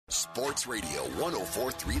Sports Radio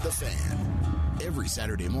 104.3 The Fan. Every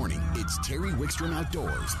Saturday morning, it's Terry Wickstrom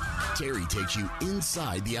Outdoors. Terry takes you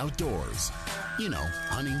inside the outdoors. You know,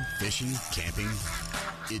 hunting, fishing, camping.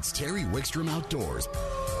 It's Terry Wickstrom Outdoors.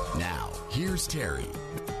 Now, here's Terry.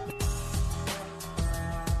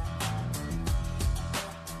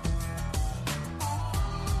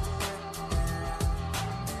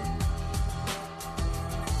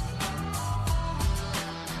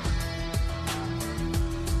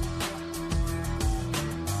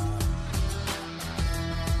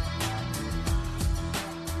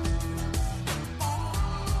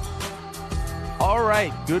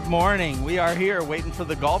 Good morning. We are here waiting for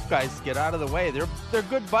the golf guys to get out of the way. They're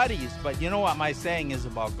good buddies, but you know what my saying is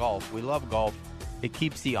about golf. We love golf. It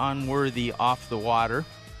keeps the unworthy off the water.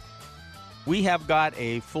 We have got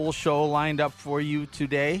a full show lined up for you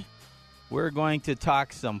today. We're going to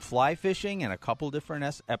talk some fly fishing in a couple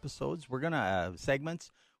different episodes. We're going to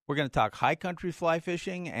segments. We're going to talk high country fly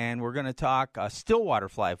fishing, and we're going to talk stillwater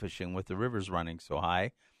fly fishing with the rivers running so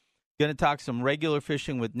high. Going to talk some regular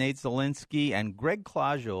fishing with Nate Zielinski, and Greg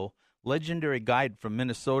Claudio, legendary guide from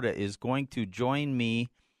Minnesota, is going to join me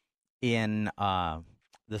in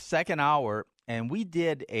the second hour. And we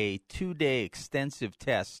did a 2-day extensive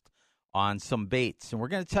test on some baits, and we're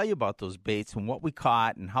going to tell you about those baits and what we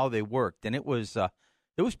caught and how they worked. And it was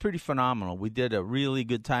pretty phenomenal. We did a really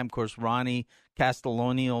good time. Of course, Ronnie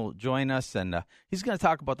Castelloni will join us, and he's going to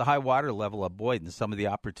talk about the high water level at Boyd and some of the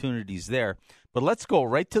opportunities there. But let's go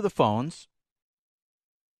right to the phones.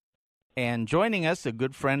 And joining us, a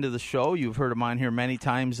good friend of the show. You've heard him on here many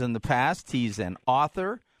times in the past. He's an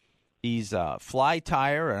author. He's a fly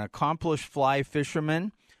tyer, an accomplished fly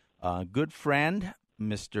fisherman, a good friend,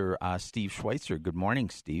 Mr. Steve Schweitzer. Good morning,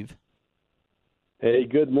 Steve. Hey,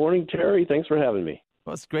 good morning, Terry. Thanks for having me.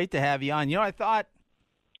 Well, it's great to have you on. You know, I thought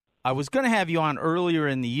I was going to have you on earlier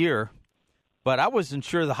in the year, but I wasn't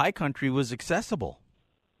sure the high country was accessible.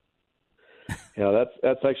 Yeah,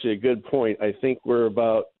 that's actually a good point. I think we're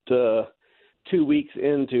about 2 weeks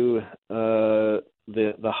into the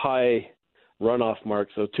high runoff mark.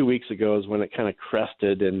 So 2 weeks ago is when it kind of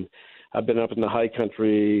crested, and I've been up in the high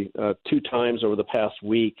country 2 times over the past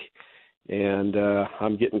week, and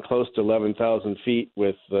I'm getting close to 11,000 feet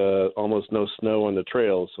with almost no snow on the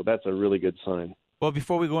trails. So that's a really good sign. Well,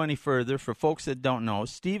 before we go any further, for folks that don't know,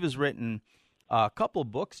 Steve has written a couple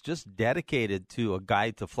of books just dedicated to a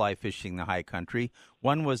guide to fly fishing the high country.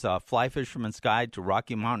 One was a Fly Fisherman's Guide to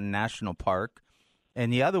Rocky Mountain National Park,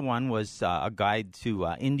 and the other one was a guide to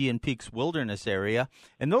Indian Peaks Wilderness Area.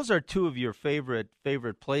 And those are 2 of your favorite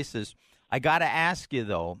places. I got to ask you,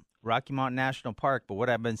 though, Rocky Mountain National Park, but what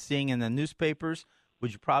I've been seeing in the newspapers,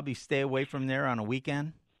 would you probably stay away from there on a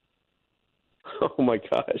weekend? Oh, my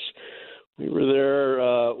gosh. We were there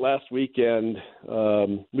last weekend.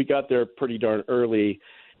 We got there pretty darn early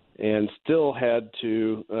and still had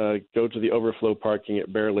to go to the overflow parking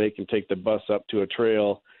at Bear Lake and take the bus up to a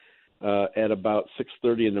trail at about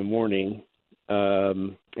 6:30 in the morning.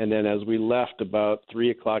 And then as we left about 3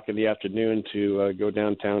 o'clock in the afternoon to go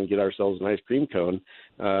downtown and get ourselves an ice cream cone,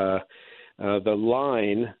 the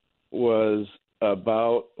line was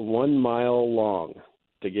about 1 mile long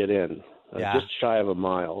to get in. Just shy of a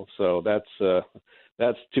mile. So that's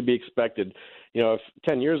to be expected. You know, if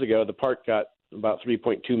 10 years ago the park got about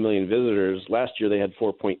 3.2 million visitors, last year they had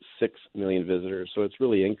 4.6 million visitors. So it's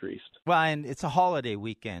really increased. Well, and it's a holiday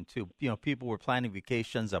weekend too. You know, people were planning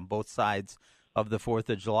vacations on both sides of the 4th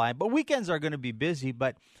of July. But weekends are going to be busy.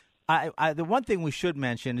 But the one thing we should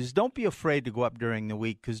mention is don't be afraid to go up during the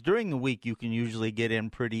week, because during the week you can usually get in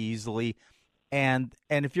pretty easily. And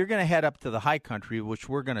if you're going to head up to the high country, which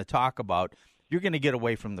we're going to talk about, you're going to get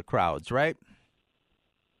away from the crowds, right?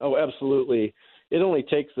 Oh, absolutely. It only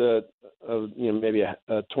takes maybe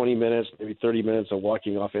 20 minutes, maybe 30 minutes of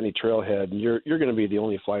walking off any trailhead, and you're going to be the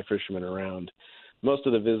only fly fisherman around. Most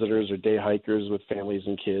of the visitors are day hikers with families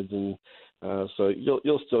and kids, and so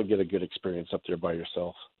you'll still get a good experience up there by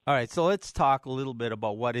yourself. All right, so let's talk a little bit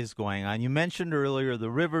about what is going on. You mentioned earlier the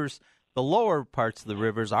rivers. The lower parts of the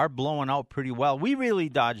rivers are blowing out pretty well. We really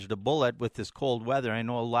dodged a bullet with this cold weather. I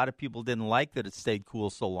know a lot of people didn't like that it stayed cool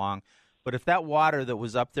so long. But if that water that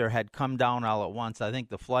was up there had come down all at once, I think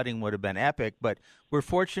the flooding would have been epic. But we're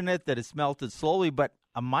fortunate that it's melted slowly. But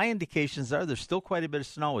my indications are there's still quite a bit of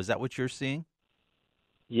snow. Is that what you're seeing?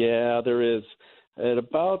 Yeah, there is. At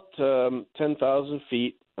about 10,000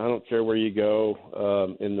 feet, I don't care where you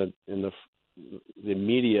go in the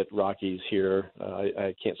immediate Rockies here.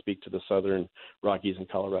 I can't speak to the southern Rockies in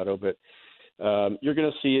Colorado, but you're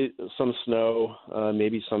going to see some snow,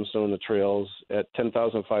 maybe some snow in the trails. At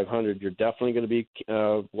 10,500, you're definitely going to be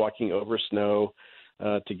walking over snow.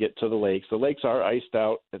 to get to the lakes. The lakes are iced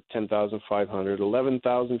out at 10,500.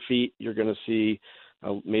 11,000 feet, you're going to see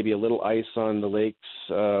maybe a little ice on the lakes.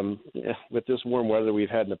 With this warm weather we've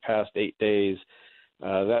had in the past 8 days,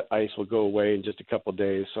 that ice will go away in just a couple of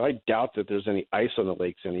days. So I doubt that there's any ice on the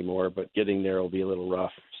lakes anymore, but getting there will be a little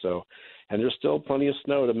rough. So, and there's still plenty of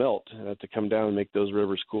snow to melt to come down and make those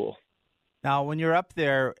rivers cool. Now, when you're up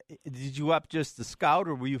there, did you up just to scout,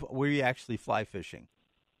 or were you actually fly fishing?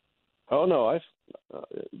 Oh no,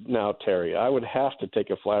 now Terry, I would have to take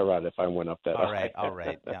a fly rod if I went up that high. All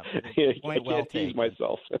right. Yeah. I can't tease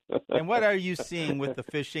myself. And what are you seeing with the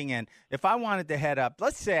fishing? And if I wanted to head up,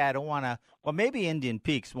 let's say I don't want to, well, maybe Indian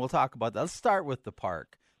Peaks. We'll talk about that. Let's start with the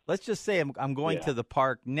park. Let's just say I'm going to the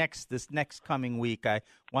park this next coming week. I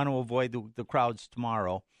want to avoid the crowds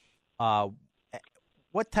tomorrow.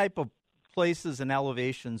 What type of places and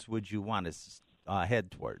elevations would you want to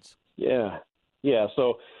head towards? Yeah.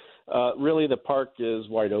 So really, the park is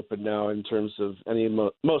wide open now in terms of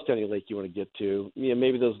most any lake you want to get to. Yeah,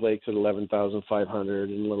 maybe those lakes at 11,500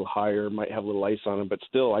 and a little higher might have a little ice on them, but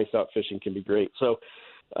still, ice out fishing can be great. So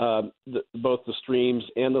both the streams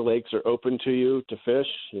and the lakes are open to you to fish.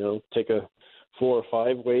 Take a 4 or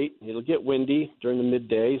 5 weight. It'll get windy during the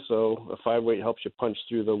midday, so a 5 weight helps you punch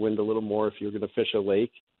through the wind a little more if you're going to fish a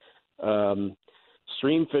lake.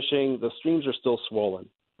 Stream fishing, the streams are still swollen,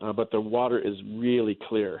 but the water is really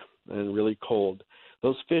clear and really cold.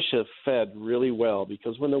 Those fish have fed really well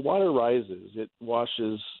because when the water rises, it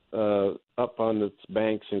washes up on its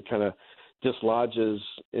banks and kind of dislodges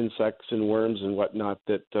insects and worms and whatnot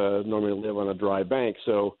that normally live on a dry bank,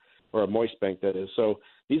 or a moist bank, that is. So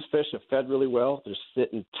these fish have fed really well. They're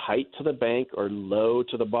sitting tight to the bank or low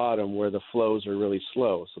to the bottom where the flows are really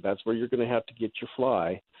slow. So that's where you're going to have to get your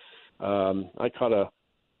fly. I caught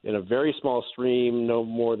in a very small stream, no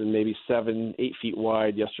more than maybe 7-8 feet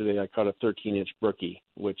wide. Yesterday, I caught a 13-inch brookie,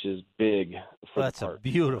 which is big for That's the park. A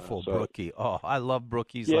beautiful brookie. Oh, I love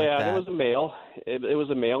brookies like that. Yeah, it was a male. It was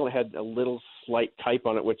a male. It had a little slight type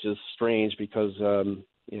on it, which is strange because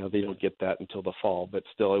they don't get that until the fall. But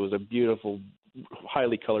still, it was a beautiful,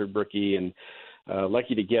 highly colored brookie, and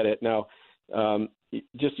lucky to get it. Now,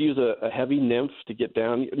 just use a heavy nymph to get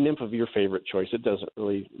down. Nymph of your favorite choice. It doesn't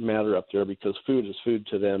really matter up there because food is food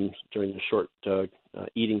to them during the short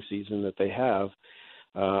eating season that they have.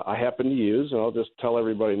 I happen to use, and I'll just tell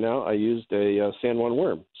everybody now, I used a San Juan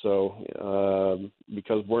worm. So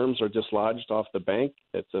because worms are dislodged off the bank,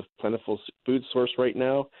 it's a plentiful food source right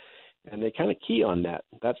now, and they kind of key on that.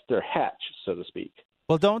 That's their hatch, so to speak.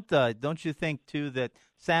 Well, don't you think, too, that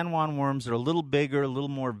San Juan worms are a little bigger, a little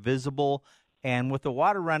more visible, and with the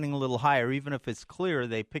water running a little higher, even if it's clear,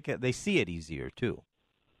 they see it easier, too?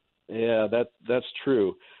 Yeah, that's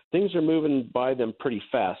true. Things are moving by them pretty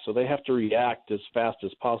fast, so they have to react as fast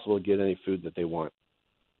as possible to get any food that they want.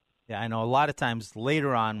 Yeah, I know a lot of times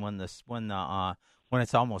later on when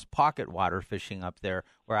it's almost pocket water fishing up there,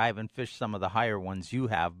 where I haven't fished some of the higher ones you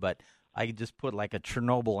have, but I could just put like a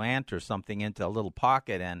Chernobyl ant or something into a little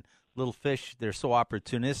pocket, and little fish, they're so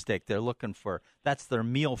opportunistic. They're looking that's their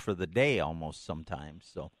meal for the day almost sometimes.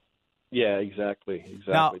 So. Yeah, exactly.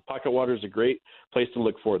 Now, pocket water is a great place to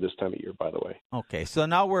look for this time of year, by the way. Okay, so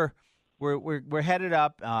now we're headed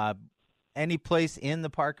up. Any place in the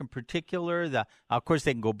park in particular? Of course,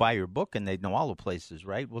 they can go buy your book and they know all the places,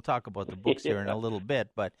 right? We'll talk about the books here in a little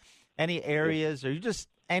bit. But any areas, or you just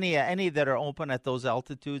any that are open at those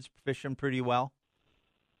altitudes, fishing pretty well?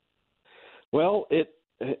 Well,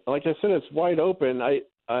 like I said, it's wide open.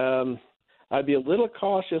 I'd be a little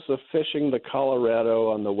cautious of fishing the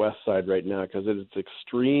Colorado on the west side right now because it's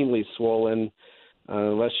extremely swollen.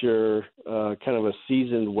 Unless you're kind of a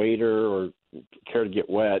seasoned wader or care to get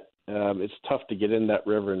wet, it's tough to get in that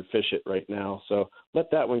river and fish it right now. So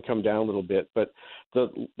let that one come down a little bit. But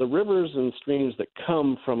the rivers and streams that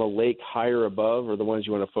come from a lake higher above are the ones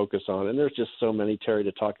you want to focus on. And there's just so many, Terry,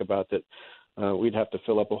 to talk about that we'd have to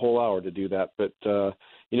fill up a whole hour to do that. But,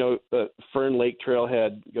 Fern Lake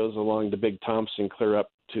Trailhead goes along the Big Thompson clear up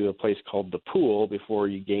to a place called the Pool before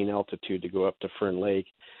you gain altitude to go up to Fern Lake.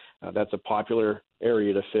 That's a popular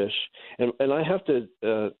area to fish. And I have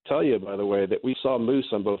to tell you, by the way, that we saw moose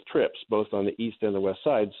on both trips, both on the east and the west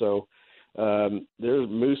side. So there's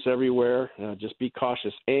moose everywhere. Just be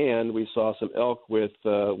cautious. And we saw some elk with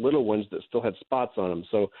little ones that still had spots on them.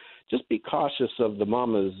 So just be cautious of the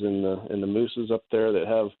mamas and the mooses up there that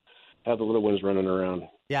have the little ones running around.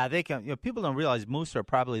 Yeah, they can. People don't realize moose are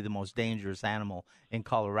probably the most dangerous animal in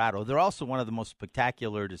Colorado. They're also one of the most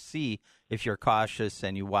spectacular to see if you're cautious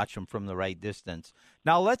and you watch them from the right distance.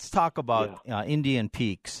 Now, let's talk about Indian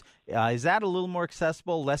Peaks. Is that a little more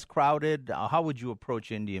accessible, less crowded? How would you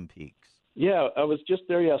approach Indian Peaks? Yeah, I was just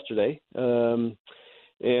there yesterday. And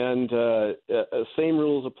same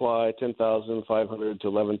rules apply, 10,500 to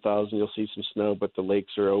 11,000. You'll see some snow, but the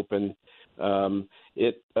lakes are open. The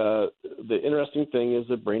interesting thing is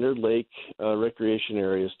the Brainerd Lake recreation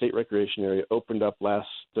area, state recreation area, opened up last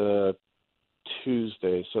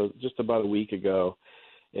Tuesday, so just about a week ago.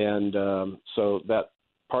 And so that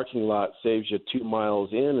parking lot saves you 2 miles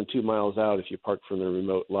in and 2 miles out if you park from the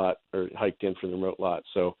remote lot or hiked in from the remote lot.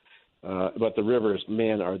 So, but the rivers,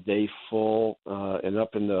 man, are they full? And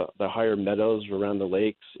up in the higher meadows around the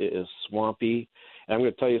lakes, it is swampy. And I'm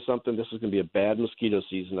going to tell you something, this is going to be a bad mosquito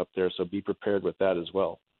season up there, so be prepared with that as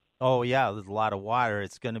well. Oh, yeah, there's a lot of water.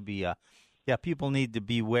 It's going to be, people need to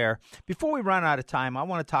beware. Before we run out of time, I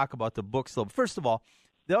want to talk about the books, though. First of all,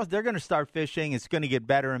 they're going to start fishing. It's going to get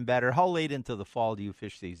better and better. How late into the fall do you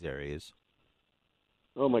fish these areas?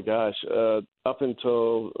 Oh, my gosh, up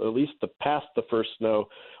until at least past the first snow.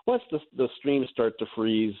 Once the streams start to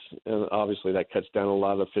freeze, and obviously that cuts down a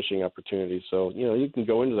lot of fishing opportunities. So, you can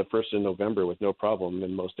go into the 1st of November with no problem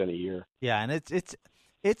in most any year. Yeah, and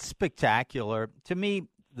it's spectacular. To me,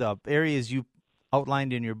 the areas you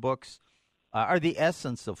outlined in your books are the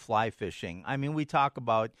essence of fly fishing. I mean, we talk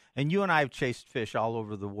about, and you and I have chased fish all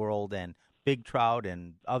over the world and big trout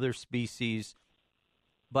and other species,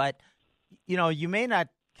 but you may not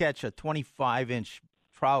catch a 25-inch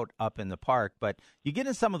trout up in the park, but you get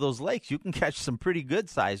in some of those lakes, you can catch some pretty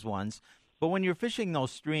good-sized ones. But when you're fishing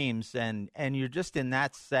those streams and you're just in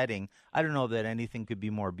that setting, I don't know that anything could be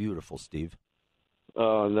more beautiful, Steve.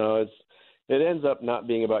 Oh, no, it ends up not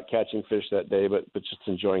being about catching fish that day, but just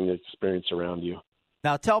enjoying the experience around you.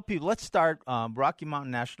 Now, tell people, let's start Rocky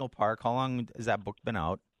Mountain National Park. How long has that book been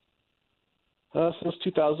out? Since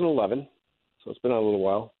 2011, so it's been out a little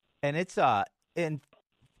while. And it's and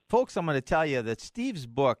folks, I'm going to tell you that Steve's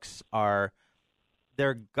books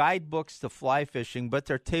they're guidebooks to fly fishing, but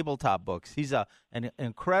they're tabletop books. He's an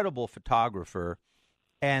incredible photographer,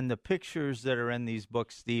 and the pictures that are in these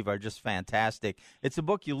books, Steve, are just fantastic. It's a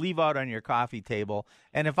book you leave out on your coffee table.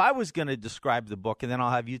 And if I was going to describe the book, and then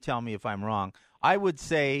I'll have you tell me if I'm wrong, I would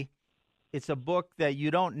say it's a book that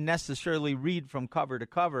you don't necessarily read from cover to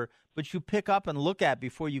cover, but you pick up and look at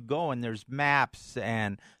before you go, and there's maps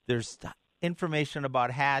and there's information about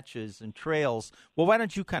hatches and trails. Well, why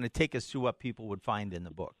don't you kind of take us through what people would find in the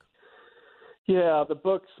book? Yeah, the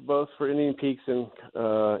books, both for Indian Peaks and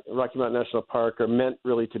Rocky Mountain National Park, are meant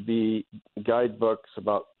really to be guidebooks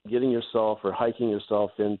about getting yourself or hiking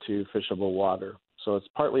yourself into fishable water. So it's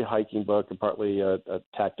partly a hiking book and partly a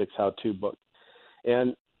tactics how-to book.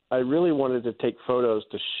 And I really wanted to take photos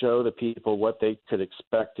to show the people what they could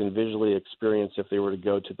expect and visually experience if they were to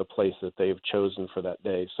go to the place that they've chosen for that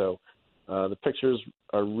day. So the pictures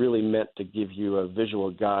are really meant to give you a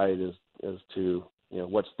visual guide as to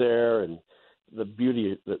what's there and the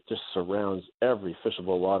beauty that just surrounds every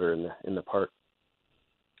fishable water in the park.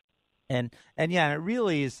 And yeah, it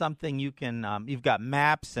really is something you can. You've got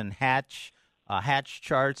maps and hatch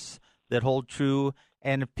charts that hold true.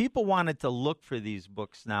 And if people wanted to look for these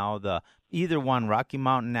books now, either one, Rocky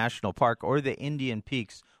Mountain National Park or the Indian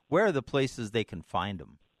Peaks, where are the places they can find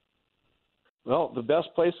them? Well, the best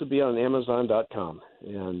place would be on Amazon.com,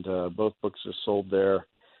 and both books are sold there.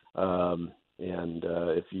 And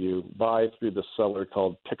if you buy through the seller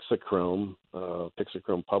called Pixachrome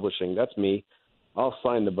Publishing, that's me, I'll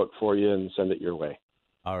sign the book for you and send it your way.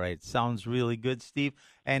 All right. Sounds really good, Steve.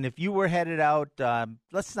 And if you were headed out,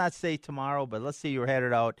 let's not say tomorrow, but let's say you were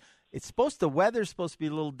headed out. The weather's supposed to be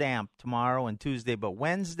a little damp tomorrow and Tuesday, but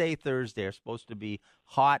Wednesday, Thursday are supposed to be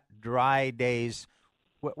hot, dry days.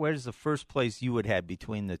 Where's the first place you would head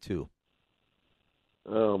between the two?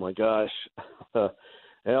 Oh, my gosh.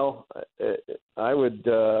 Well, I would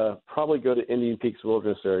probably go to Indian Peaks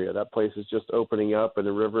Wilderness Area. That place is just opening up, and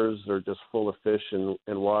the rivers are just full of fish and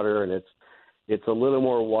water, and it's a little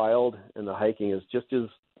more wild, and the hiking is just as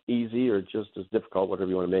easy or just as difficult,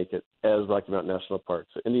 whatever you want to make it, as Rocky Mountain National Park.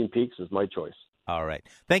 So Indian Peaks is my choice. All right.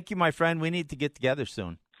 Thank you, my friend. We need to get together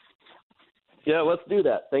soon. Yeah, let's do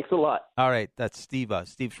that. Thanks a lot. All right. That's Steve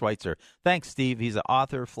Schweitzer. Thanks, Steve. He's an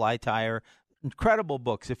author, fly tyer. Incredible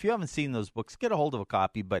books. If you haven't seen those books, get a hold of a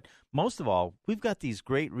copy. But most of all, we've got these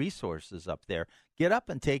great resources up there. Get up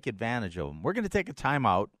and take advantage of them. We're going to take a time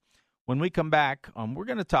out. When we come back, we're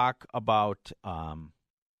going to talk about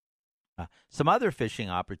some other fishing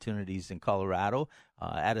opportunities in Colorado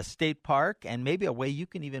at a state park, and maybe a way you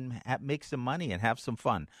can even make some money and have some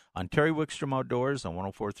fun on Terry Wickstrom Outdoors on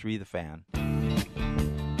 104.3 The Fan.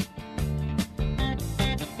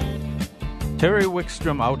 Terry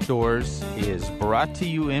Wickstrom Outdoors is brought to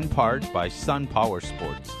you in part by Sun Power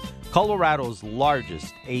Sports. Colorado's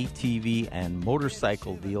largest ATV and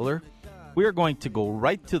motorcycle dealer. We are going to go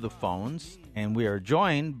right to the phones, and we are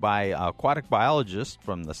joined by aquatic biologist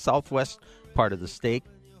from the southwest part of the state,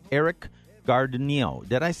 Eric Gardenio.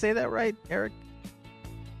 Did I say that right, Eric?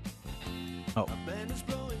 Oh.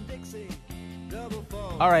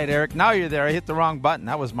 All right, Eric, now you're there. I hit the wrong button.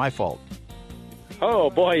 That was my fault. Oh,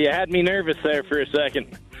 boy, you had me nervous there for a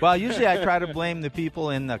second. Well, usually I try to blame the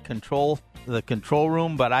people in the control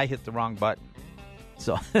room, but I hit the wrong button.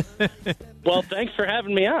 So, well, thanks for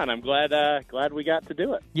having me on. I'm glad we got to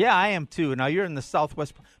do it. Yeah, I am too. Now you're in the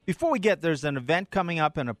southwest. Before we there's an event coming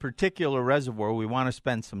up in a particular reservoir we want to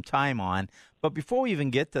spend some time on. But before we even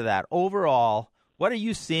get to that, overall, what are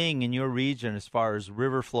you seeing in your region as far as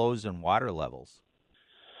river flows and water levels?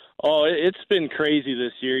 Oh, it's been crazy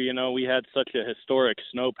this year. You know, we had such a historic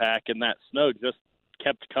snowpack, and that snow just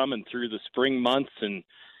kept coming through the spring months, and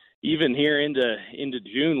even here into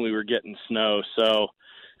June we were getting snow. So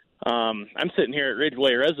I'm sitting here at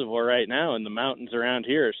Ridgway Reservoir right now, and the mountains around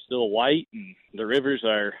here are still white, and the rivers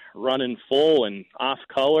are running full and off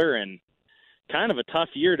color, and kind of a tough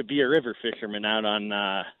year to be a river fisherman out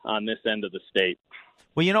on this end of the state.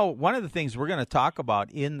 Well, you know, one of the things we're going to talk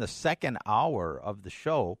about in the second hour of the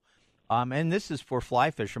show, and this is for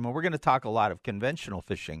fly fishermen, we're going to talk a lot of conventional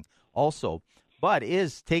fishing also, but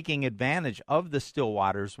is taking advantage of the still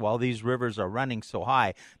waters while these rivers are running so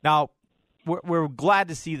high. Now, we're glad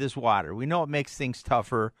to see this water. We know it makes things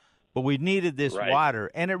tougher, but we needed this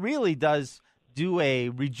water, and it really does do a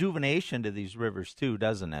rejuvenation to these rivers too,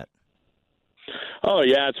 doesn't it? Oh,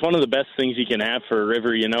 yeah, it's one of the best things you can have for a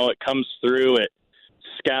river. You know, it comes through, it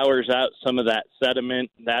scours out some of that sediment,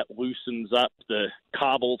 that loosens up the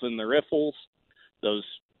cobbles and the riffles. Those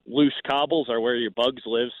loose cobbles are where your bugs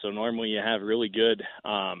live, so normally you have really good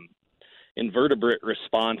invertebrate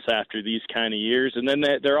response after these kind of years. And then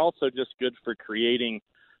they're also just good for creating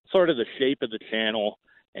sort of the shape of the channel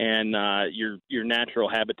and your natural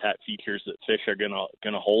habitat features that fish are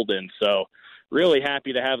gonna hold in. So really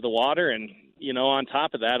happy to have the water, and you know, on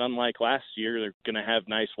top of that, unlike last year, they're going to have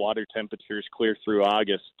nice water temperatures clear through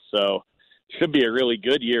August. So should be a really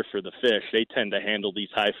good year for the fish. They tend to handle these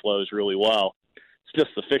high flows really well. It's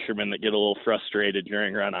just the fishermen that get a little frustrated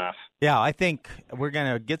during runoff. Yeah, I think we're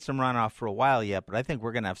going to get some runoff for a while yet, but I think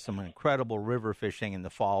we're going to have some incredible river fishing in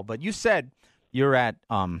the fall. But you said you're at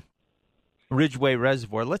Ridgway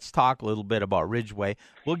Reservoir. Let's talk a little bit about Ridgway.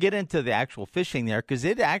 We'll get into the actual fishing there because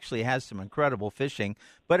it actually has some incredible fishing,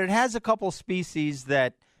 but it has a couple species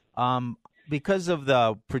that, because of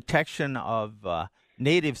the protection of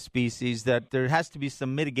native species, that there has to be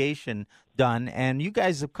some mitigation done, and you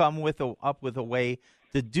guys have come up with a way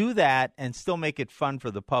to do that and still make it fun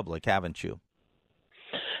for the public, haven't you?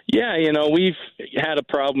 Yeah, you know, we've had a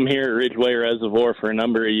problem here at Ridgway Reservoir for a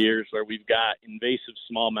number of years where we've got invasive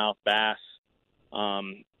smallmouth bass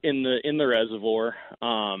in the reservoir.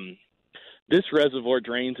 This reservoir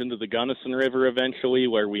drains into the Gunnison River eventually,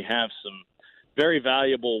 where we have some very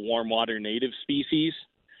valuable warm water native species.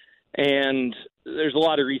 And there's a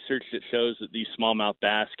lot of research that shows that these smallmouth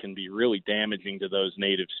bass can be really damaging to those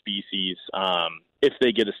native species if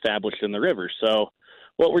they get established in the river. So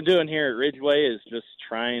what we're doing here at Ridgway is just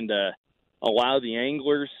trying to allow the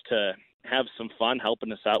anglers to have some fun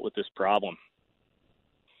helping us out with this problem.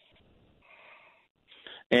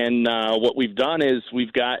 And what we've done is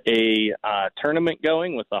we've got a tournament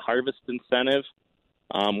going with a harvest incentive.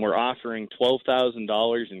 We're offering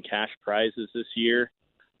 $12,000 in cash prizes this year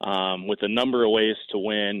with a number of ways to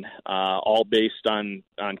win, all based on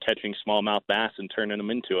catching smallmouth bass and turning them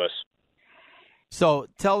into us. So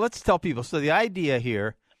let's tell people. So the idea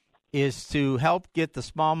here is to help get the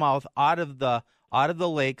smallmouth out of the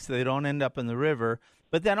lake so they don't end up in the river,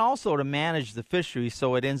 but then also to manage the fishery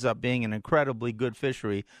so it ends up being an incredibly good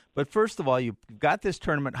fishery. But first of all, you've got this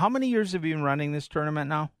tournament. How many years have you been running this tournament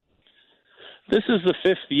now? This is the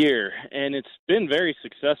 5th year, and it's been very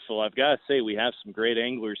successful. I've got to say we have some great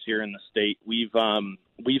anglers here in the state.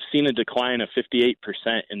 We've seen a decline of 58%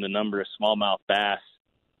 in the number of smallmouth bass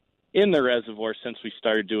in the reservoir since we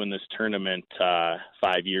started doing this tournament 5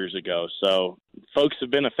 years ago. So folks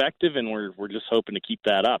have been effective, and we're just hoping to keep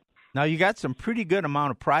that up. Now, you got some pretty good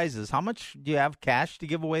amount of prizes. How much do you have cash to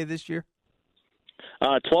give away this year?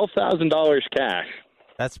 $12,000 cash.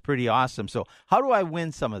 That's pretty awesome. So how do I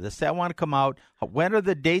win some of this? Say I want to come out. When are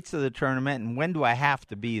the dates of the tournament, and when do I have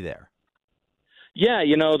to be there? Yeah,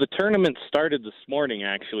 you know, the tournament started this morning,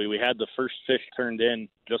 actually. We had the first fish turned in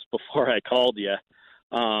just before I called you.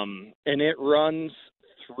 And it runs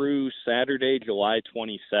through Saturday, July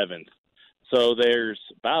 27th. So there's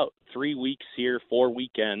about 3 weeks here, 4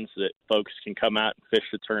 weekends that folks can come out and fish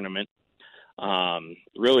the tournament.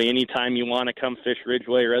 Really, anytime you want to come fish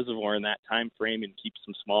Ridgway Reservoir in that time frame and keep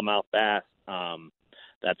some smallmouth bass,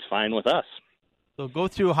 that's fine with us. So go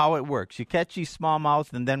through how it works. You catch these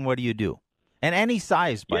smallmouth, and then what do you do? And any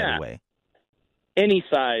size, by the way. Any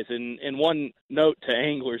size. And one note to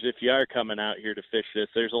anglers, if you are coming out here to fish this,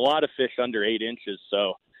 there's a lot of fish under 8 inches,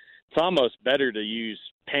 so it's almost better to use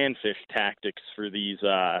panfish tactics for these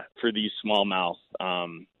smallmouth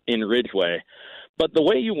in Ridgway. But the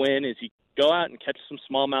way you win is you go out and catch some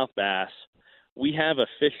smallmouth bass. We have a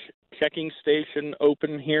fish checking station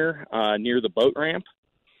open here near the boat ramp.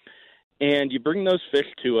 And you bring those fish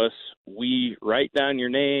to us. We write down your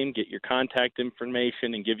name, get your contact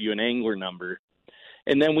information, and give you an angler number.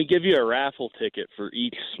 And then we give you a raffle ticket for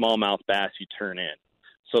each smallmouth bass you turn in.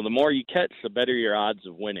 So the more you catch, the better your odds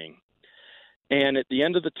of winning. And at the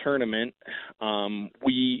end of the tournament,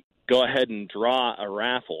 we go ahead and draw a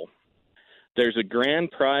raffle. There's a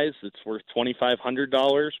grand prize that's worth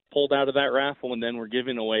 $2,500 pulled out of that raffle, and then we're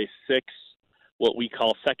giving away 6 what we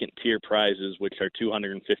call second-tier prizes, which are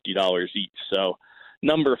 $250 each. So a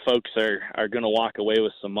number of folks are going to walk away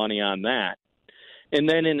with some money on that. And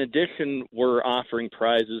then in addition, we're offering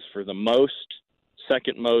prizes for the most,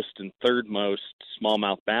 second most, and third most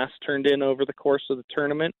smallmouth bass turned in over the course of the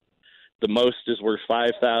tournament. The most is worth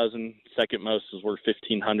 $5,000, second most is worth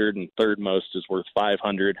 $1,500, and third most is worth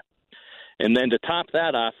 $500. And then to top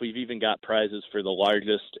that off, we've even got prizes for the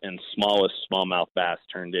largest and smallest smallmouth bass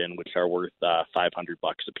turned in, which are worth $500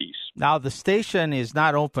 a piece. Now, the station is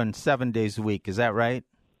not open 7 days a week. Is that right?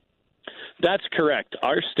 That's correct.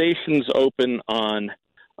 Our station's open on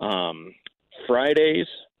Fridays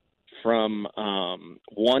from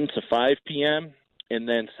 1 to 5 p.m., and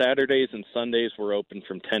then Saturdays and Sundays we're open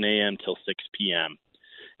from 10 a.m. till 6 p.m.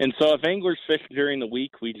 And so if anglers fish during the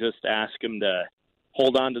week, we just ask them to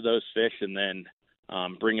hold on to those fish and then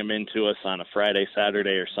bring them into us on a Friday,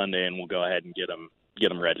 Saturday, or Sunday, and we'll go ahead and get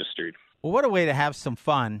them registered. Well, what a way to have some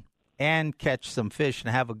fun and catch some fish and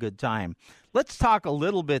have a good time. Let's talk a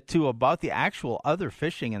little bit, too, about the actual other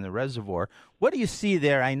fishing in the reservoir. What do you see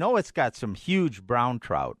there? I know it's got some huge brown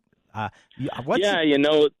trout.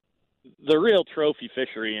 The real trophy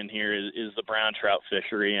fishery in here is the brown trout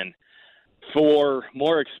fishery, and for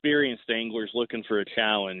more experienced anglers looking for a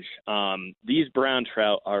challenge, these brown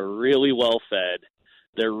trout are really well fed.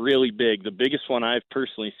 They're really big. The biggest one I've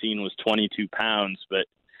personally seen was 22 pounds, but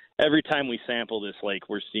every time we sample this lake,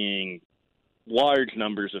 we're seeing large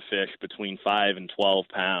numbers of fish between 5 and 12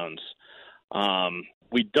 pounds.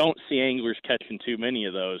 We don't see anglers catching too many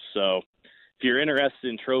of those, so if you're interested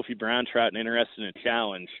in trophy brown trout and interested in a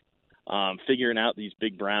challenge, figuring out these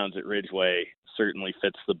big browns at Ridgway certainly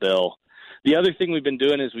fits the bill. The other thing we've been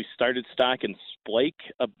doing is we started stocking splake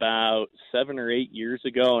about 7 or 8 years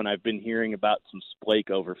ago, and I've been hearing about some splake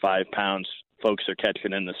over 5 pounds folks are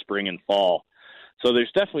catching in the spring and fall. So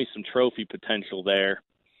there's definitely some trophy potential there.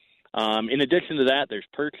 In addition to that, there's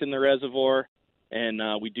perch in the reservoir, and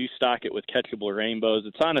we do stock it with catchable rainbows.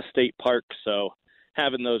 It's on a state park, so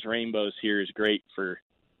having those rainbows here is great for,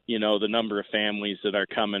 the number of families that are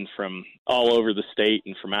coming from all over the state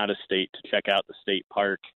and from out of state to check out the state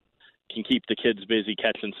park. Can keep the kids busy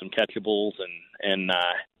catching some catchables and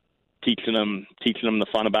teaching them the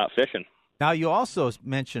fun about fishing. Now, you also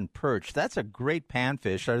mentioned perch. That's a great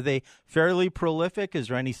panfish. Are they fairly prolific? Is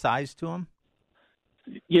there any size to them?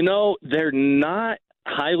 They're not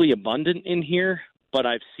highly abundant in here, but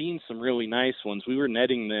I've seen some really nice ones. We were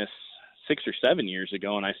netting this 6 or 7 years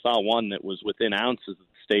ago, and I saw one that was within ounces of the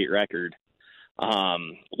state record.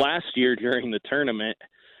 Last year during the tournament,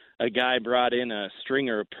 a guy brought in a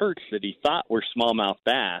stringer of perch that he thought were smallmouth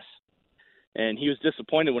bass, and he was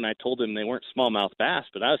disappointed when I told him they weren't smallmouth bass,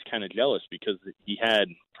 but I was kind of jealous because he had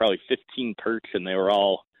probably 15 perch, and they were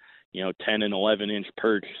all, 10 and 11-inch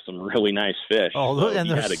perch, some really nice fish. Oh, so and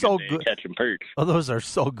they're so good. Catching perch. Oh, those are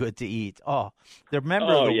so good to eat. Oh, they're a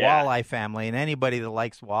member of the walleye family, and anybody that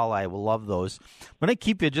likes walleye will love those. I'm going to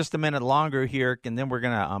keep you just a minute longer here, and then we're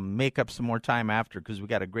going to make up some more time after because we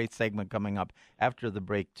got a great segment coming up after the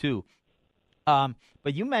break, too. But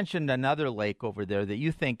you mentioned another lake over there that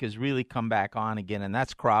you think has really come back on again, and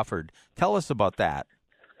that's Crawford. Tell us about that.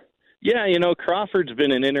 Yeah, Crawford's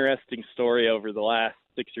been an interesting story over the last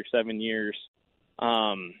 6 or 7 years.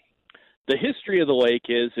 The history of the lake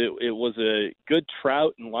is it was a good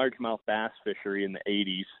trout and largemouth bass fishery in the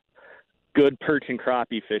 80s, good perch and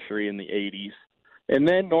crappie fishery in the 80s, and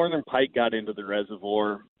then northern pike got into the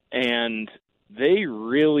reservoir, and they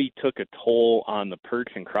really took a toll on the perch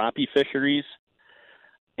and crappie fisheries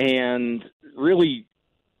and really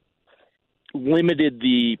limited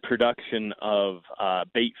the production of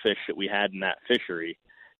bait fish that we had in that fishery.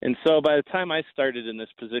 And so by the time I started in this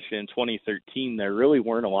position in 2013, there really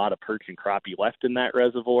weren't a lot of perch and crappie left in that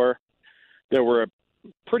reservoir. There were a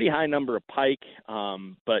pretty high number of pike,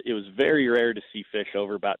 but it was very rare to see fish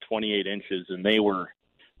over about 28 inches, and they were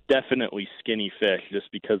definitely skinny fish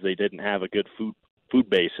just because they didn't have a good food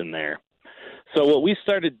base in there. So what we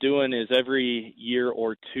started doing is every year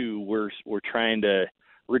or two, we're trying to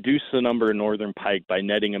reduce the number of northern pike by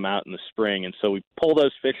netting them out in the spring. And so we pull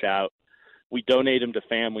those fish out. We donate them to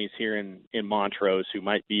families here in Montrose who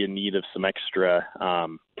might be in need of some extra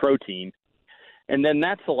protein. And then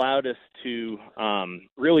that's allowed us to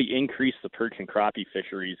really increase the perch and crappie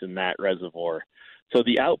fisheries in that reservoir. So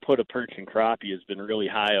the output of perch and crappie has been really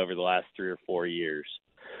high over the last 3 or 4 years.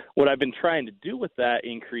 What I've been trying to do with that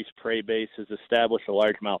increased prey base is establish a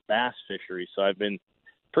largemouth bass fishery. So I've been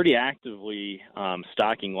pretty actively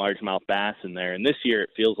stocking largemouth bass in there. And this year it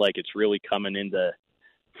feels like it's really coming into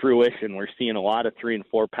fruition. We're seeing a lot of 3 and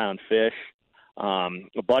 4 pound fish. A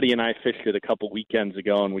buddy and I fished it a couple weekends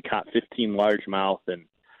ago, and we caught 15 largemouth, and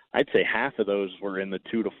I'd say half of those were in the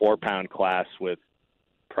 2 to 4 pound class with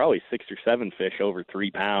probably 6 or 7 fish over 3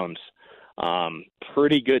 pounds.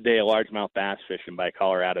 Pretty good day of largemouth bass fishing by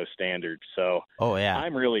Colorado standards. So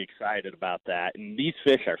I'm really excited about that. And these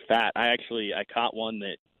fish are fat. I caught one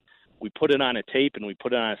that we put it on a tape and we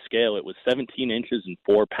put it on a scale. It was 17 inches and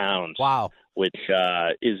 4 pounds. Wow. Which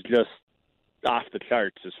is just off the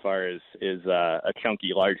charts as far as a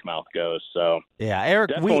chunky largemouth goes. So yeah,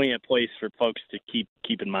 Eric, definitely a place for folks to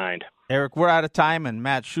keep in mind. Eric, we're out of time, and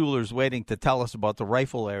Matt Schuler's waiting to tell us about the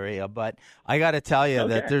Rifle area. But I got to tell you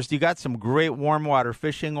that you got some great warm water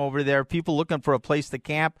fishing over there. People looking for a place to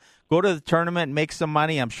camp, go to the tournament, make some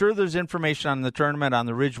money. I'm sure there's information on the tournament on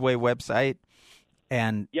the Ridgeway website.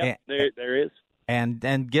 And there is.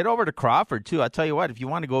 And get over to Crawford too. I'll tell you what, if you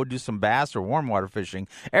want to go do some bass or warm water fishing,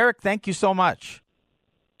 Eric, thank you so much.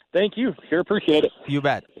 Thank you. Sure appreciate it. You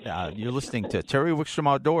bet. You're listening to Terry Wickstrom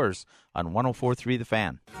Outdoors on 104.3 The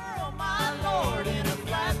Fan. Oh, my Lord, in a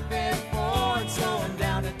flatbed Ford, slowing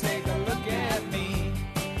down to take a look at me.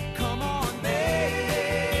 Come on,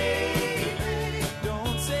 baby,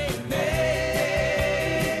 don't say baby.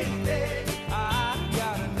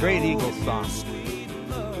 Great Eagles song.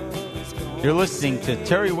 You're listening to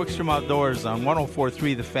Terry Wickstrom Outdoors on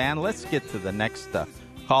 104.3 The Fan. Let's get to the next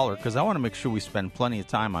caller, because I want to make sure we spend plenty of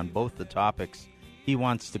time on both the topics he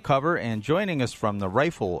wants to cover. And joining us from the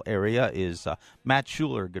Rifle area is Matt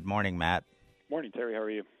Schuler. Good morning, Matt. Morning, Terry. How are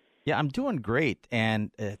you? Yeah, I'm doing great. And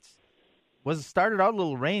it started out a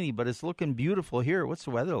little rainy, but it's looking beautiful here. What's the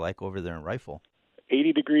weather like over there in Rifle?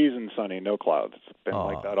 80 degrees and sunny, no clouds. It's been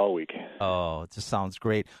like that all week. Oh, it just sounds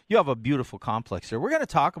great. You have a beautiful complex here. We're going to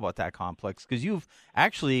talk about that complex because you've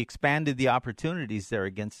actually expanded the opportunities there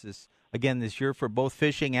this year for both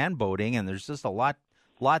fishing and boating, and there's just a lot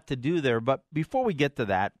to do there. But before we get to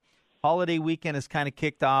that, holiday weekend has kind of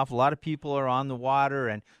kicked off. A lot of people are on the water,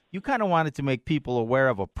 and you kind of wanted to make people aware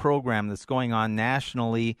of a program that's going on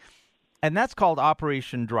nationally, and that's called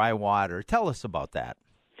Operation Dry Water. Tell us about that.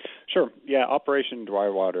 Sure. Yeah, Operation Dry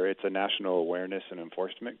Water, it's a national awareness and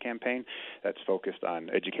enforcement campaign that's focused on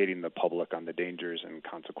educating the public on the dangers and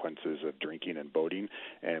consequences of drinking and boating,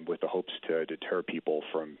 and with the hopes to deter people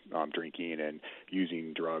from drinking and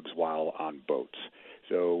using drugs while on boats.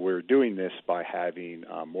 So we're doing this by having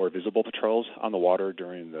more visible patrols on the water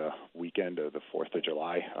during the weekend of the 4th of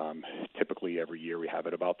July. Typically every year we have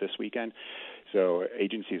it about this weekend. So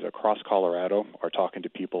agencies across Colorado are talking to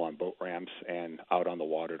people on boat ramps and out on the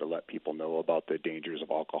water to let people know about the dangers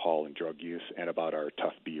of alcohol and drug use and about our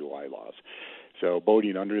tough BUI laws. So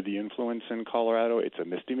boating under the influence in Colorado, it's a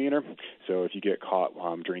misdemeanor. So if you get caught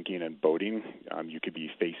drinking and boating, you could be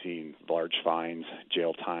facing large fines,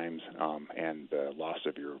 jail times, and the loss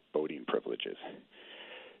of your boating privileges.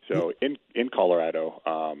 So in Colorado,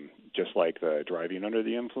 just like the driving under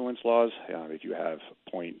the influence laws, if you have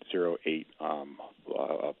 0.08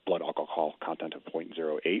 blood alcohol content of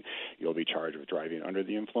 0.08, you'll be charged with driving under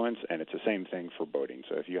the influence, and it's the same thing for boating.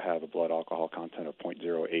 So if you have a blood alcohol content of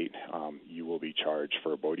 0.08, you will be charged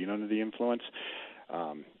for boating under the influence.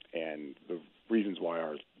 And the reasons why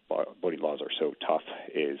our boating laws are so tough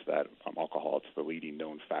is that alcohol is the leading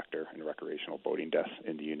known factor in recreational boating deaths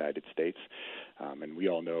in the United States. And we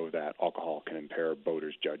all know that alcohol can impair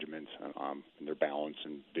boaters' judgments and their balance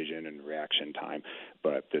and vision and reaction time.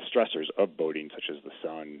 But the stressors of boating, such as the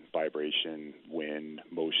sun, vibration, wind,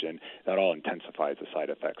 motion, that all intensifies the side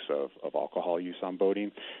effects of alcohol use on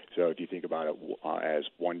boating. So if you think about it as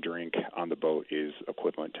one drink on the boat is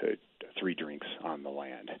equivalent to 3 drinks on the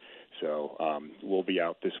land. So we'll be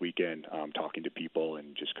out this weekend talking to people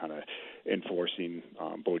and just kind of enforcing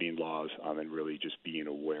boating laws and really just being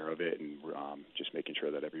aware of it and just making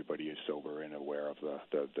sure that everybody is sober and aware of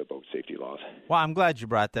the boat safety laws. Well, I'm glad you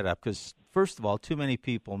brought that up because, first of all, too many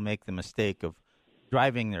people make the mistake of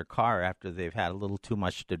driving their car after they've had a little too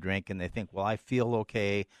much to drink, and they think, well, I feel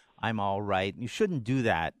okay, I'm all right. You shouldn't do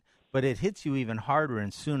that, but it hits you even harder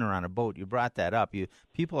and sooner on a boat. You brought that up.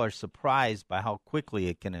 People are surprised by how quickly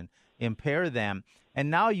it can impair them, and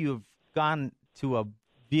now you've gone to a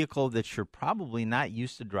vehicle that you're probably not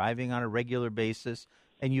used to driving on a regular basis,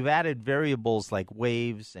 and you've added variables like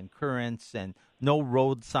waves and currents and no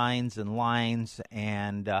road signs and lines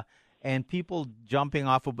and people jumping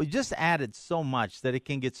off of, but just added so much that it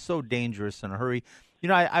can get so dangerous in a hurry. You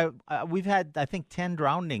know, we've had, I think, 10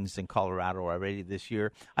 drownings in Colorado already this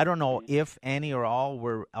year. I don't know if any or all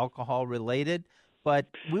were alcohol related, but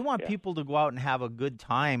we want people to go out and have a good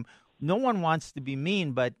time. No one wants to be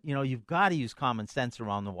mean, but, you know, you've got to use common sense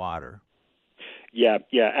around the water. Yeah,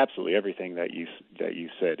 absolutely. Everything that you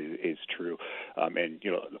said is true, and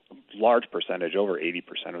you know, large percentage, over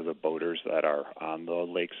 80% of the boaters that are on the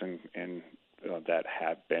lakes and that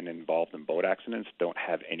have been involved in boat accidents don't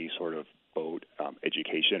have any sort of boat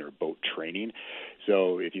education or boat training.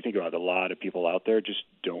 So if you think about it, a lot of people out there just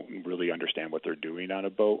don't really understand what they're doing on a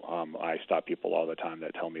boat. I stop people all the time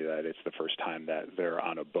that tell me that it's the first time that they're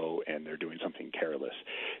on a boat and they're doing something careless.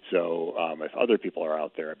 So if other people are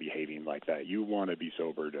out there behaving like that, you want to be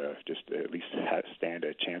sober to just at least stand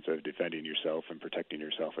a chance of defending yourself and protecting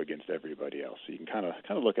yourself against everybody else. So you can kind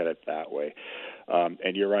of look at it that way.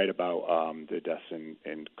 And you're right about the deaths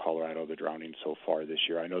in Colorado, the drownings so far this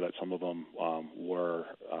year. I know that some of them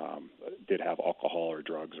did have alcohol or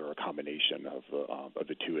drugs or a combination of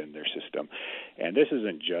the two in their system. And this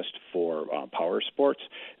isn't just for power sports.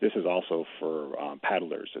 This is also for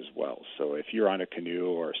paddlers as well. So if you're on a canoe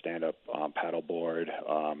or a stand-up paddleboard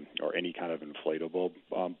or any kind of inflatable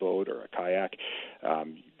boat or a kayak,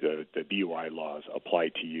 the DUI laws apply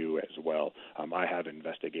to you as well. I have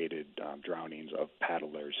investigated drownings of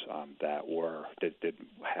paddlers that did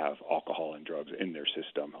have alcohol and drugs in their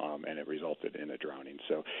system, and it resulted in a drowning.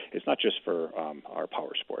 So it's not just for our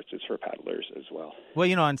power sports; it's for paddlers as well. Well,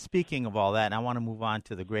 you know, and speaking of all that, and I want to move on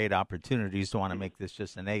to the great opportunities. Don't want to make this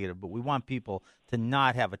just a negative, but we want people to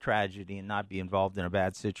not have a tragedy and not be involved in a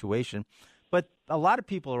bad situation. But a lot of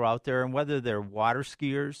people are out there, and whether they're water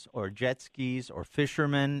skiers or jet skis or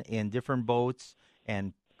fishermen in different boats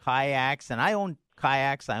and kayaks, and I own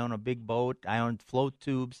kayaks, I own a big boat, I own float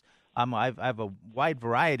tubes, I have a wide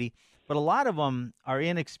variety, but a lot of them are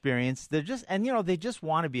inexperienced. They just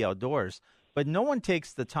want to be outdoors, but no one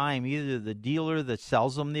takes the time, either the dealer that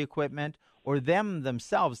sells them the equipment or them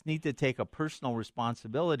themselves need to take a personal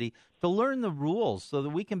responsibility to learn the rules so that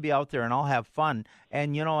we can be out there and all have fun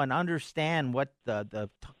and, you know, and understand what the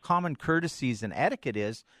common courtesies and etiquette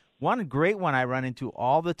is. One great one I run into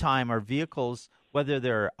all the time are vehicles, whether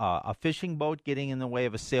they're a fishing boat getting in the way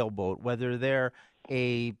of a sailboat, whether they're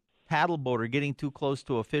a paddle boat or getting too close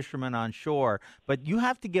to a fisherman on shore. But you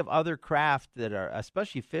have to give other craft that are,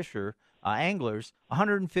 especially anglers,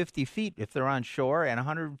 150 feet if they're on shore and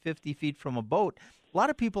 150 feet from a boat. A lot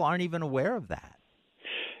of people aren't even aware of that.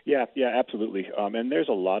 Yeah, absolutely. And there's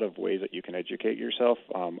a lot of ways that you can educate yourself.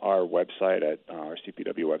 Our website, our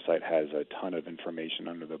CPW website, has a ton of information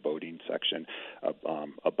under the boating section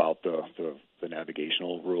about the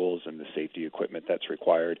navigational rules and the safety equipment that's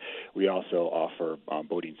required. We also offer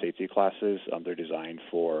boating safety classes. They're designed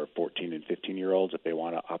for 14 and 15-year-olds. If they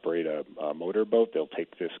want to operate a motorboat, they'll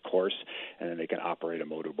take this course, and then they can operate a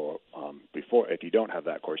motorboat. If you don't have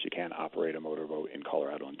that course, you can't operate a motorboat in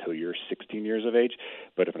Colorado until you're 16 years of age.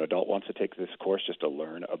 But if an adult wants to take this course just to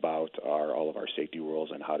learn about all of our safety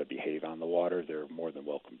rules and how to behave on the water, they're more than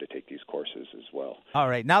welcome to take these courses as well. All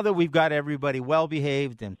right. Now that we've got everybody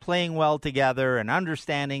well-behaved and playing well together and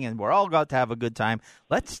understanding, and we're all got to have a good time,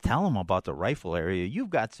 let's tell them about the rifle area. You've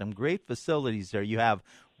got some great facilities there. You have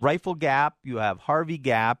Rifle Gap, you have Harvey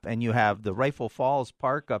Gap, and you have the Rifle Falls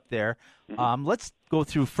Park up there. Mm-hmm. Let's go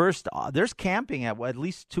through first. There's camping at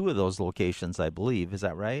least two of those locations, I believe. Is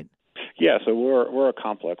that right? Yeah, so we're a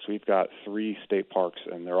complex. We've got 3 state parks,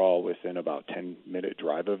 and they're all within about 10-minute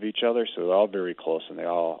drive of each other, so they're all very close, and they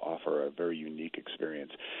all offer a very unique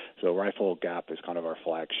experience. So Rifle Gap is kind of our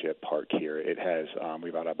flagship park here. It has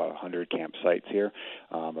we've got about 100 campsites here,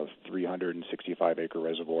 a 365-acre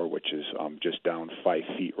reservoir, which is just down 5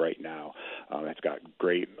 feet right now. It's got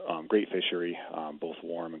great fishery. Both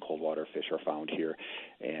warm and cold water fish are found here,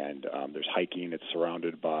 and there's hiking. It's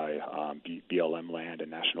surrounded by BLM land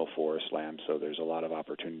and national forest SummerSlam, so there's a lot of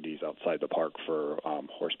opportunities outside the park for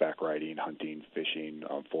horseback riding, hunting, fishing,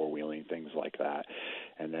 four-wheeling, things like that.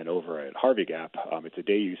 And then over at Harvey Gap, it's a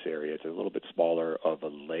day-use area. It's a little bit smaller of a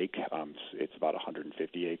lake. It's about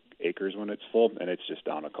 150 acres when it's full, and it's just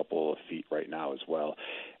down a couple of feet right now as well.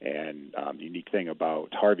 And the unique thing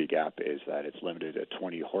about Harvey Gap is that it's limited at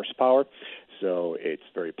 20 horsepower, so it's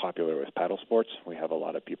very popular with paddle sports. We have a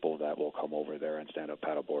lot of people that will come over there and stand-up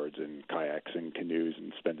paddle boards and kayaks and canoes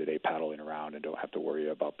and spend the day paddling around and don't have to worry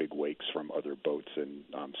about big wakes from other boats and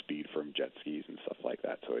speed from jet skis and stuff like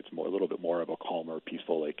that. So it's a little bit more of a calmer,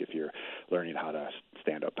 peaceful lake if you're learning how to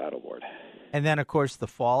stand-up paddleboard. And then, of course, the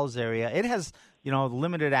falls area, it has,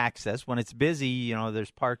 limited access. When it's busy,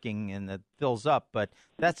 there's parking and it fills up, but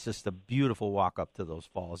that's just a beautiful walk up to those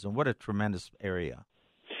falls, and what a tremendous area.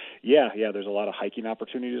 Yeah, there's a lot of hiking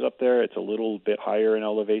opportunities up there. It's a little bit higher in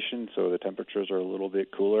elevation, so the temperatures are a little bit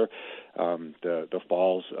cooler. The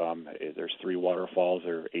falls, there's 3 waterfalls.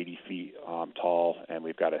 They're 80 feet tall, and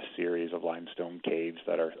we've got a series of limestone caves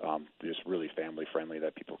that are just really family-friendly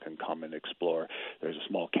that people can come and explore. There's a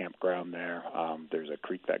small campground there. There's a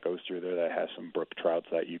creek that goes through there that has some brook trouts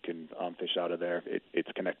that you can fish out of there.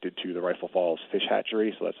 It's connected to the Rifle Falls Fish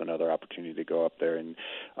Hatchery, so that's another opportunity to go up there and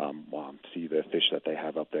see the fish that they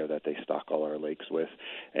have up there that they stock all our lakes with.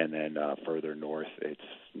 And then further north, it's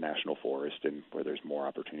National Forest, and where there's more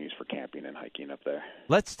opportunities for camping and hiking up there.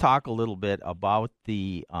 Let's talk a little bit about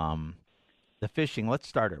the fishing. Let's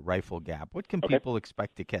start at Rifle Gap. What can people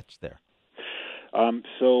expect to catch there?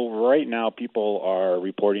 So right now, people are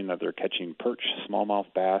reporting that they're catching perch,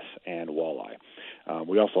 smallmouth bass, and walleye.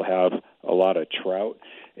 We also have a lot of trout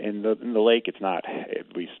in the lake. It's not.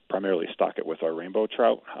 We primarily stock it with our rainbow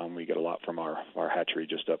trout. We get a lot from our hatchery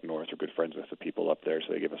just up north. We're good friends with the people up there,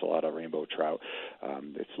 so they give us a lot of rainbow trout.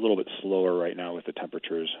 It's a little bit slower right now with the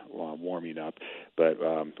temperatures warming up, but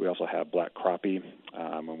we also have black crappie,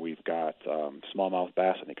 and we've got smallmouth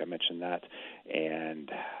bass. I think I mentioned that,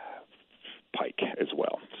 and pike as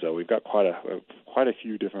well. So we've got quite a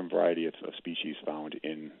few different varieties of species found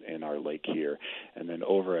in our lake here. And then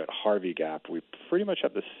over at Harvey Gap, we pretty much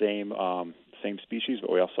have the same species,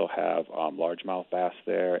 but we also have largemouth bass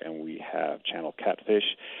there, and we have channel catfish,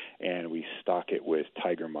 and we stock it with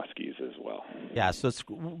tiger muskies as well. Yeah, so it's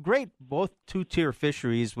great, both two-tier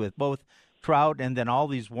fisheries with both trout and then all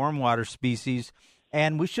these warm water species.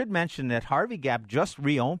 And we should mention that Harvey Gap just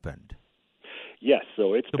reopened. Yes,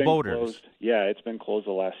 so it's been boaters. Closed. Yeah, it's been closed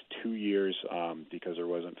the last 2 years because there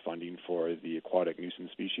wasn't funding for the Aquatic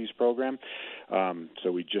Nuisance Species Program.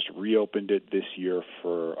 So we just reopened it this year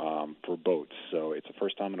for boats. So it's the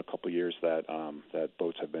first time in a couple of years that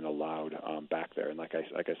boats have been allowed back there. And like I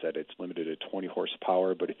said, it's limited to 20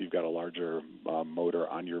 horsepower. But if you've got a larger motor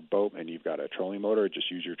on your boat and you've got a trolling motor, just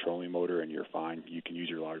use your trolling motor and you're fine. You can use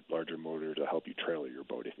your larger motor to help you trailer your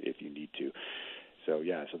boat if you need to. So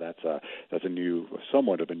that's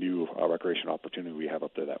somewhat of a new recreational opportunity we have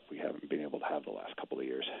up there that we haven't been able to have the last couple of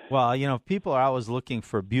years. Well, people are always looking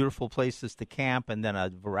for beautiful places to camp and then a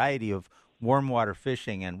variety of warm water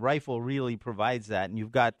fishing, and Rifle really provides that. And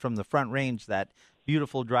you've got from the Front Range that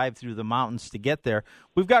beautiful drive through the mountains to get there.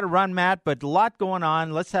 We've got to run, Matt, but a lot going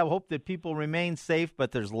on. Let's hope that people remain safe,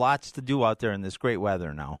 but there's lots to do out there in this great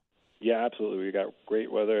weather now. Yeah, absolutely. We got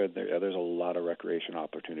great weather. There's a lot of recreation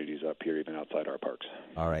opportunities up here, even outside our parks.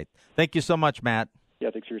 All right. Thank you so much, Matt. Yeah,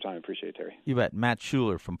 thanks for your time. Appreciate it, Terry. You bet. Matt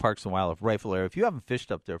Schuler from Parks and Wildlife Rifle Area. If you haven't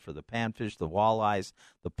fished up there for the panfish, the walleyes,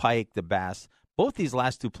 the pike, the bass, both these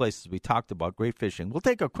last two places we talked about, great fishing. We'll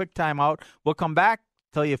take a quick time out. We'll come back,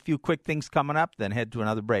 tell you a few quick things coming up, then head to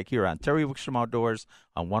another break here on Terry Wickstrom Outdoors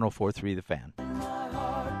on 104.3 The Fan.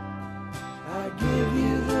 I give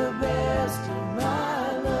you the best of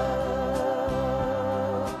my love.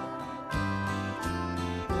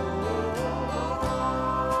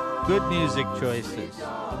 Good music choices.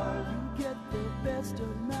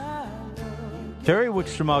 Terry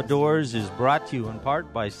Wickstrom Outdoors is brought to you in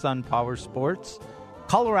part by Sun Power Sports,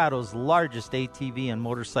 Colorado's largest ATV and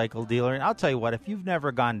motorcycle dealer. And I'll tell you what, if you've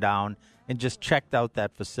never gone down and just checked out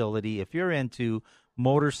that facility, if you're into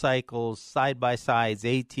motorcycles, side-by-sides,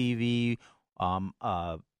 ATV,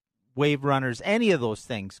 wave runners, any of those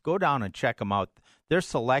things, go down and check them out. Their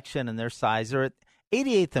selection and their size, they're at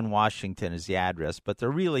 88th and Washington is the address, but they're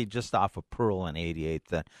really just off of Pearl and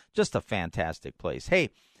 88th. Just a fantastic place.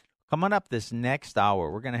 Hey, coming up this next hour,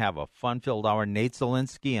 we're going to have a fun-filled hour. Nate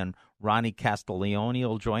Zielinski and Ronnie Castiglione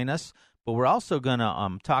will join us, but we're also going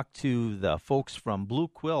to talk to the folks from Blue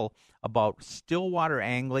Quill about stillwater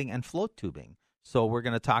angling and float tubing. So we're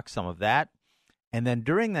going to talk some of that. And then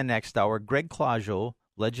during the next hour, Greg Claudio,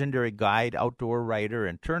 legendary guide, outdoor writer,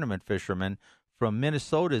 and tournament fisherman from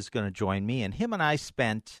Minnesota is going to join me, and him and I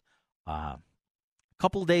spent a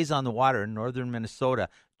couple days on the water in northern Minnesota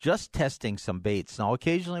just testing some baits. Now,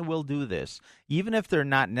 occasionally we'll do this, even if they're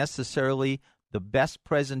not necessarily the best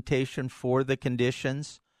presentation for the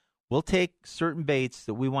conditions. We'll take certain baits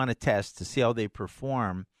that we want to test to see how they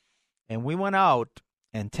perform, and we went out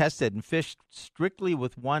and tested and fished strictly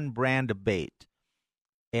with one brand of bait,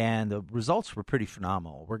 and the results were pretty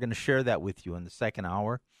phenomenal. We're going to share that with you in the second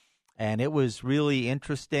hour. And it was really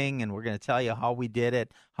interesting, and we're going to tell you how we did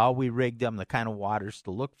it, how we rigged them, the kind of waters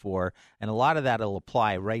to look for, and a lot of that will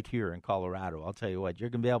apply right here in Colorado. I'll tell you what, you're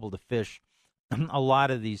going to be able to fish a lot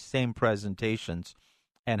of these same presentations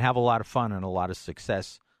and have a lot of fun and a lot of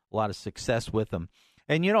success with them.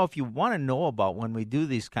 And, you know, if you want to know about when we do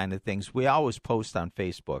these kind of things, we always post on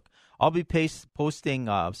Facebook. I'll be posting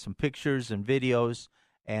some pictures and videos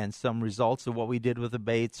and some results of what we did with the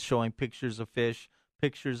baits, showing pictures of fish,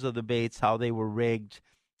 pictures of the baits, how they were rigged,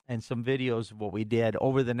 and some videos of what we did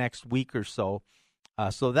over the next week or so.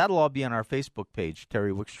 So that'll all be on our Facebook page,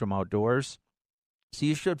 Terry Wickstrom Outdoors. So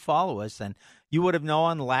you should follow us. And you would have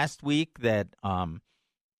known last week that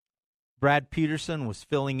Brad Peterson was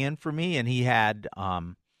filling in for me, and he had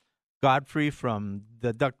Godfrey from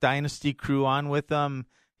the Duck Dynasty crew on with him.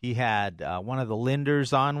 He had one of the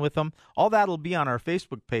Linders on with him. All that will be on our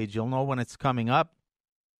Facebook page. You'll know when it's coming up.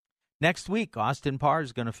 Next week, Austin Parr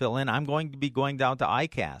is going to fill in. I'm going to be going down to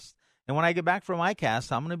ICAST. And when I get back from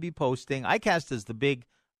ICAST, I'm going to be posting. ICAST is the big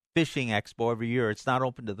fishing expo every year. It's not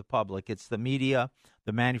open to the public. It's the media,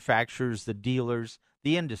 the manufacturers, the dealers,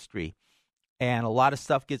 the industry. And a lot of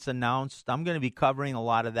stuff gets announced. I'm going to be covering a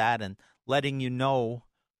lot of that and letting you know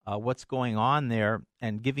what's going on there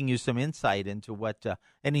and giving you some insight into what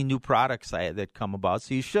any new products that come about.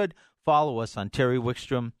 So you should follow us on Terry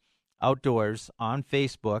Wickstrom Outdoors on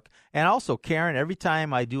Facebook. And also, Karen, every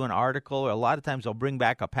time I do an article, or a lot of times I'll bring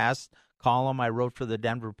back a past column I wrote for the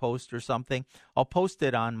Denver Post or something, I'll post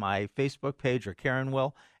it on my Facebook page, or Karen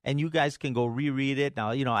will, and you guys can go reread it.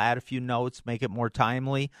 Now, add a few notes, make it more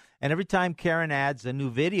timely. And every time Karen adds a new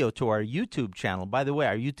video to our YouTube channel, by the way,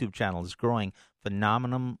 our YouTube channel is growing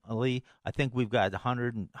phenomenally. I think we've got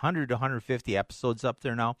 100 to 150 episodes up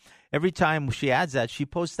there now. Every time she adds that, she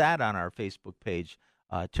posts that on our Facebook page,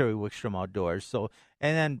 Terry Wickstrom Outdoors. So,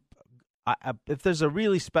 and then if there's a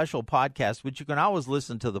really special podcast, which you can always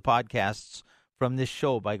listen to the podcasts from this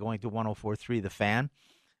show by going to 104.3 The Fan,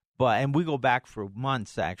 and we go back for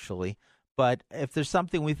months actually. But if there's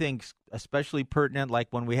something we think especially pertinent, like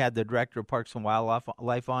when we had the director of Parks and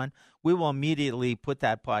Wildlife on, we will immediately put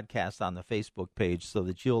that podcast on the Facebook page so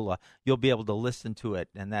that you'll be able to listen to it.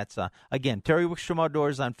 And that's again, Terry Wickstrom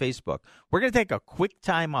Outdoors on Facebook. We're going to take a quick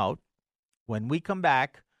time out. When we come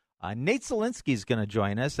back, Nate Zielinski is going to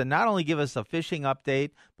join us and not only give us a fishing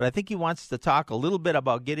update, but I think he wants to talk a little bit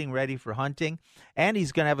about getting ready for hunting, and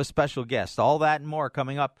he's going to have a special guest. All that and more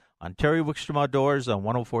coming up on Terry Wickstrom Outdoors on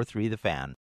 104.3 The Fan.